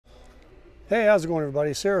Hey, how's it going,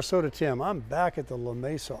 everybody? Sarasota Tim. I'm back at the La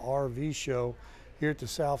Mesa RV show here at the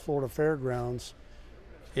South Florida Fairgrounds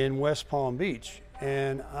in West Palm Beach.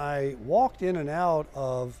 And I walked in and out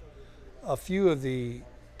of a few of the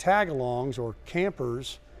tag-alongs or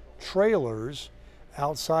campers, trailers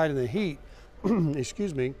outside in the heat,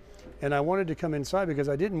 excuse me, and I wanted to come inside because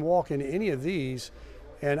I didn't walk in any of these,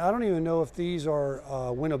 and I don't even know if these are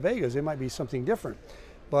Winnebagoes. They might be something different.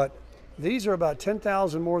 But these are about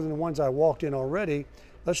 10,000 more than the ones I walked in already.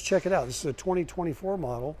 Let's check it out. This is a 2024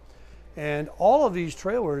 model. And all of these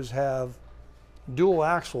trailers have dual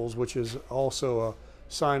axles, which is also a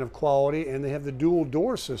sign of quality, and they have the dual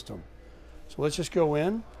door system. So let's just go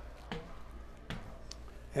in.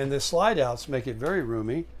 And the slide outs make it very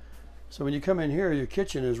roomy. So when you come in here, your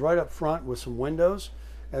kitchen is right up front with some windows.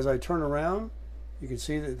 As I turn around, you can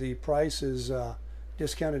see that the price is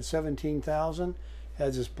discounted $17,000.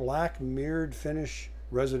 Has this black mirrored finish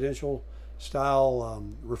residential style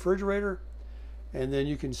refrigerator, and then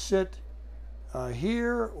you can sit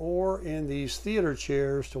here or in these theater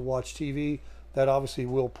chairs to watch TV. That obviously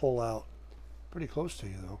will pull out pretty close to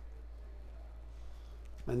you though.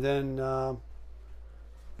 And then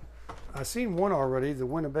I've seen one already, the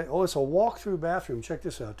Winnebago. Oh, it's a walk-through bathroom. Check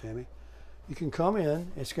this out, Tammy. You can come in.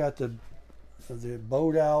 It's got the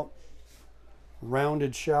bowed out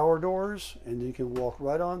rounded shower doors, and you can walk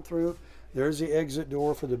right on through. There's the exit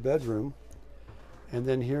door for the bedroom, and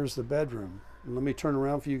then here's the bedroom. And let me turn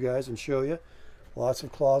around for you guys and show you. Lots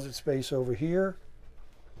of closet space over here.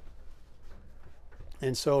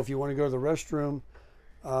 And so if you want to go to the restroom,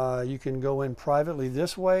 you can go in privately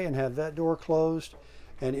this way and have that door closed.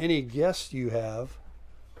 And any guests you have,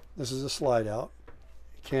 this is a slide out,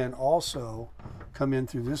 can also come in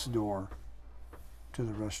through this door to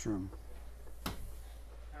the restroom.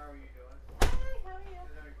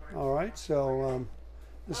 All right, so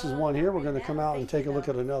this is one here. We're going to come out and take a look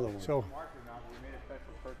at another one. So, we made a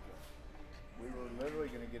special purchase. We were literally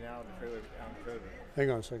going to get out of the trailer down the trailer.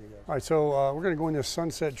 Hang on a second, guys. All right, so we're going to go in this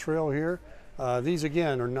Sunset Trail here. These,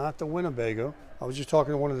 again, are not the Winnebago. I was just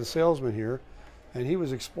talking to one of the salesmen here, and he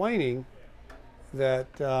was explaining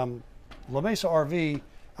that La Mesa RV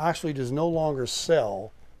actually does no longer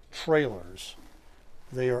sell trailers.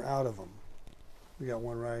 They are out of them. We got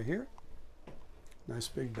one right here. Nice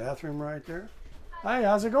big bathroom right there. Hi,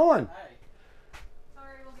 how's it going? Hi. Sorry,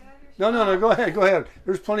 we'll get out of your No, go ahead, go ahead.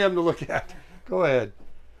 There's plenty of them to look at. Go ahead.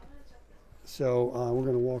 So we're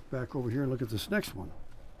going to walk back over here and look at this next one.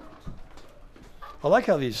 I like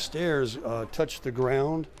how these stairs touch the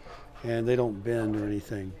ground and they don't bend or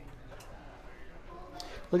anything.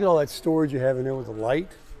 Look at all that storage you have in there with the light.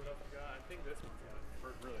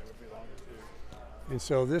 And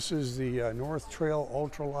so this is the North Trail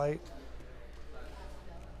Ultralight.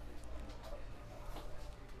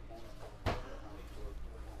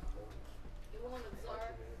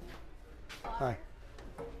 Hi.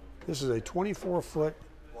 This is a 24-foot,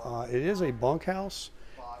 it is a bunkhouse,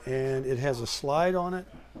 and it has a slide on it.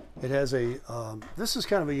 It has a, this is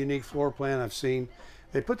kind of a unique floor plan I've seen.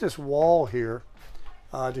 They put this wall here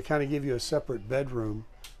to kind of give you a separate bedroom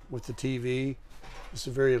with the TV. It's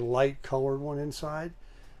a very light colored one inside,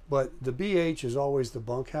 but the BH is always the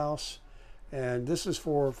bunkhouse, and this is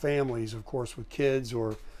for families, of course, with kids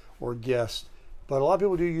or guests. But a lot of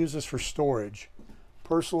people do use this for storage.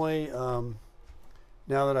 Personally,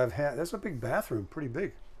 now that I've had, that's a big bathroom, pretty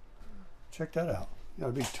big. Check that out. You got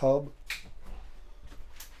a big tub.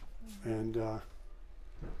 And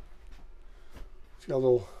it's got a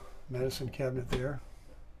little medicine cabinet there.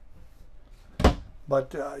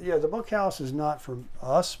 But yeah, the bunkhouse is not for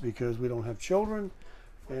us because we don't have children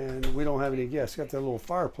and we don't have any guests. It's got that little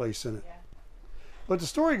fireplace in it. Yeah. But the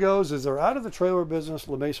story goes is they're out of the trailer business,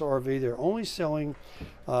 La Mesa RV. They're only selling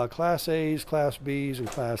Class A's, Class B's, and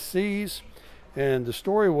Class C's. And the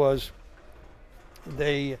story was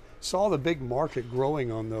they saw the big market growing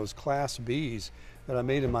on those Class B's that I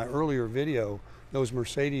made in my earlier video. Those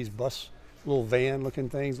Mercedes bus, little van looking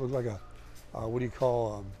things, look like a, what do you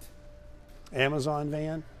call, Amazon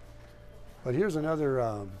van. But here's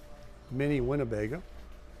another mini Winnebago.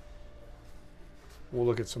 We'll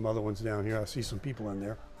look at some other ones down here. I see some people in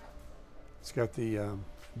there. It's got the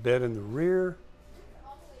bed in the rear,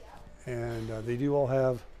 and they do all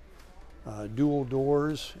have dual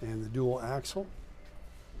doors and the dual axle.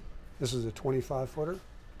 This is a 25-footer.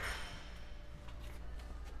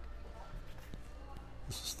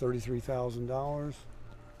 This is $33,000.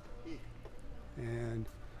 And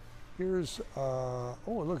here's, oh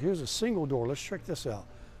look, here's a single door. Let's check this out.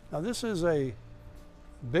 Now this is a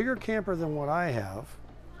bigger camper than what I have.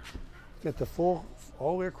 Get the full,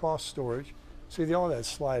 all the way across storage. See, they all have that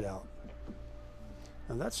slide out.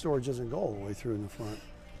 Now that storage doesn't go all the way through in the front.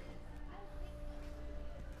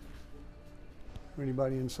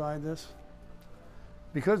 Anybody inside this?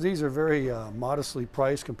 Because these are very modestly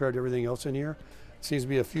priced compared to everything else in here, seems to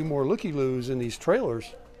be a few more looky-loos in these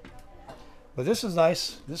trailers. But this is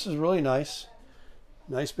nice. This is really nice.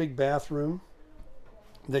 Nice big bathroom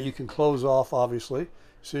that you can close off, obviously,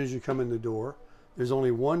 as soon as you come in the door. There's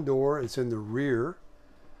only one door. It's in the rear.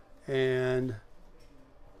 And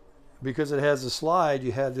because it has a slide,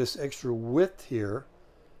 you have this extra width here.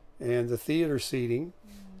 And the theater seating.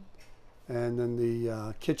 And then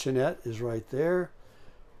the kitchenette is right there.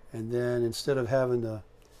 And then instead of having the,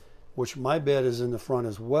 which my bed is in the front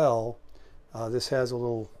as well, this has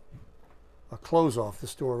a close off.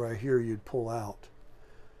 This door right here you'd pull out.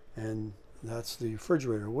 And that's the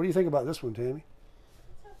refrigerator. What do you think about this one, Tammy?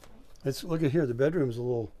 It's, look at here, the bedroom's a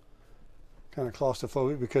little kind of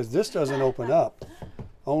claustrophobic because this doesn't open up.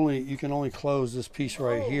 You can only close this piece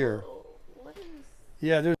right here. What is...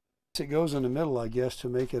 Yeah, it goes in the middle, I guess, to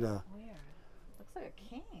make it a... Weird. Looks like a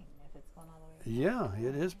king if it's going all the way. Yeah,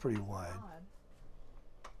 it is pretty wide.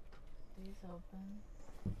 Odd. These open.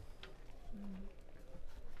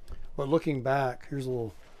 But looking back, here's a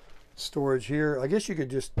little storage here. I guess you could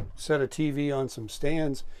just set a TV on some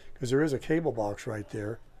stands because there is a cable box right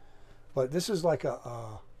there. But this is like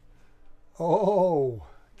oh,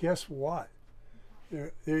 guess what? Yeah,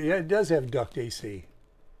 it does have duct AC.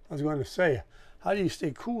 I was going to say, how do you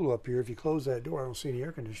stay cool up here if you close that door? I don't see any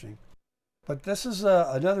air conditioning. But this is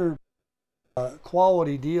another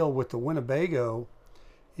quality deal with the Winnebago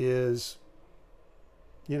is,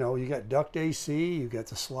 you know, you got duct AC, you got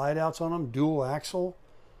the slide outs on them, dual axle.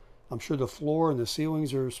 I'm sure the floor and the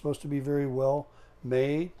ceilings are supposed to be very well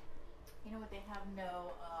made. You know what? They have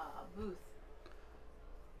no booth.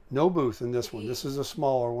 No booth in this one. This is a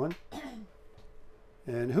smaller one.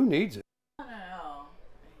 And who needs it? I don't know.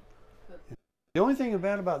 The only thing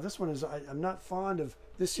bad about this one is I'm not fond of,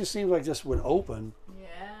 this just seems like this would open.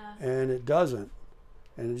 Yeah. And it doesn't.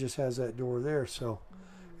 And it just has that door there. So,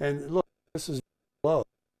 and look, this is low.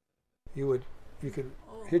 You could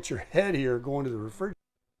hit your head here going to the refrigerator.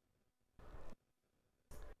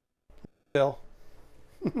 Well,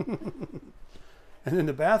 and then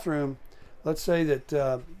the bathroom, let's say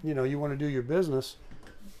that, you know, you want to do your business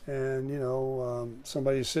and, you know,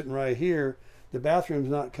 somebody's sitting right here. The bathroom's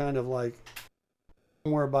not kind of like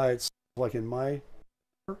somewhere by itself, like in my,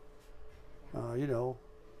 you know,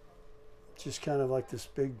 just kind of like this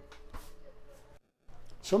big,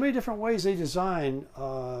 so many different ways they design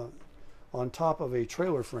on top of a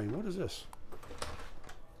trailer frame. What is this?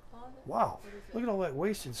 Wow, look at all that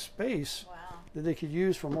wasted space that they could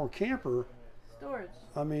use for more camper. Storage.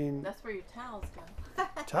 I mean, That's where your towels go.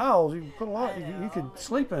 towels, you can put a lot, you could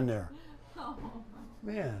sleep in there. Oh.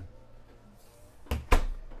 Man.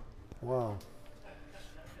 Wow.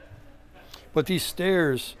 But these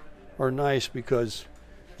stairs are nice because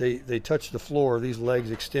they touch the floor. These legs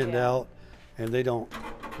extend out and they don't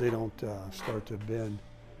start to bend.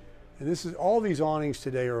 And this is, all these awnings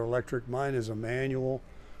today are electric. Mine is a manual,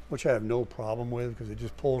 which I have no problem with because it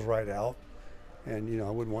just pulls right out. And, you know, I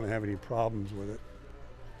wouldn't want to have any problems with it.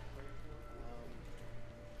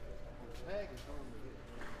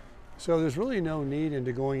 So there's really no need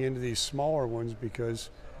into going into these smaller ones because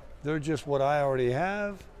they're just what I already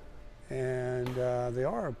have. And they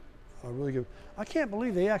are a really good. I can't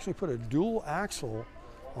believe they actually put a dual axle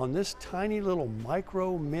on this tiny little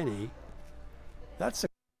micro mini. That's a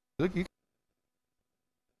look.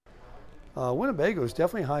 Winnebago is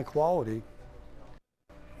definitely high quality.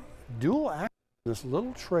 Dual axle in this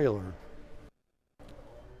little trailer.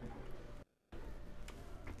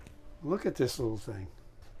 Look at this little thing.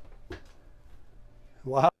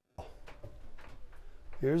 Wow.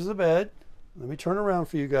 Here's the bed. Let me turn around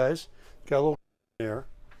for you guys. Got a little there.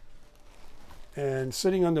 And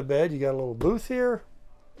sitting on the bed, you got a little booth here.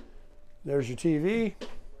 There's your TV.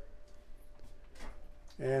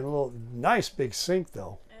 And a little nice big sink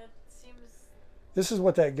though. It seems... This is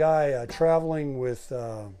what that guy traveling with,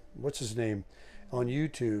 what's his name, on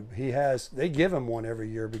YouTube. He has, they give him one every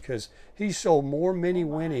year because he sold more mini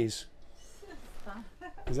Winnies.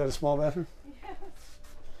 Is that a small bathroom?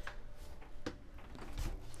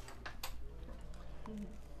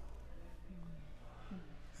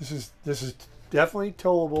 This is definitely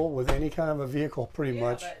towable with any kind of a vehicle, pretty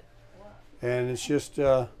much. And it's just,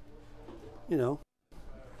 you know,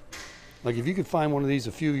 like if you could find one of these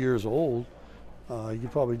a few years old, you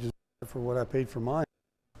could probably just get it for what I paid for mine.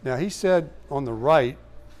 Now he said on the right,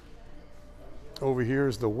 over here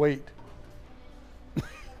is the weight.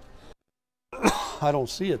 I don't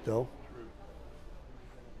see it though.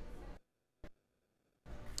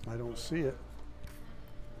 I don't see it.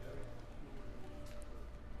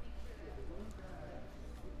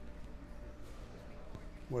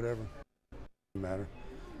 Whatever. Doesn't matter.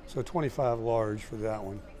 So 25 large for that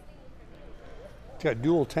one. It's got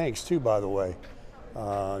dual tanks too, by the way.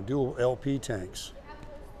 Dual LP tanks.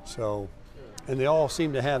 So, and they all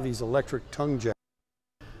seem to have these electric tongue jacks.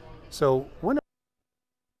 So when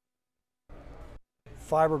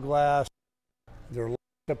fiberglass, they're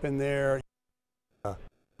locked up in there.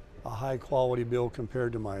 A high quality build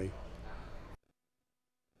compared to my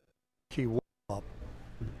key wall.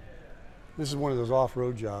 This is one of those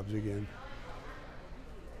off-road jobs again.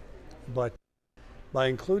 But by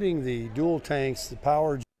including the dual tanks, the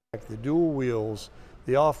power jack, the dual wheels,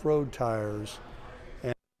 the off-road tires,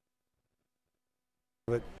 and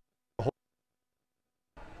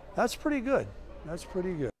that's pretty good. That's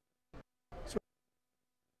pretty good. So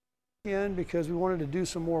again, because we wanted to do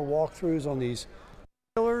some more walkthroughs on these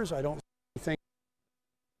trailers, I don't think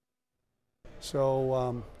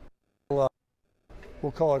so.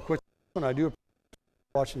 We'll call it quits. And I do appreciate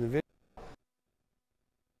watching the video,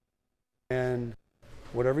 and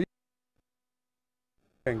whatever you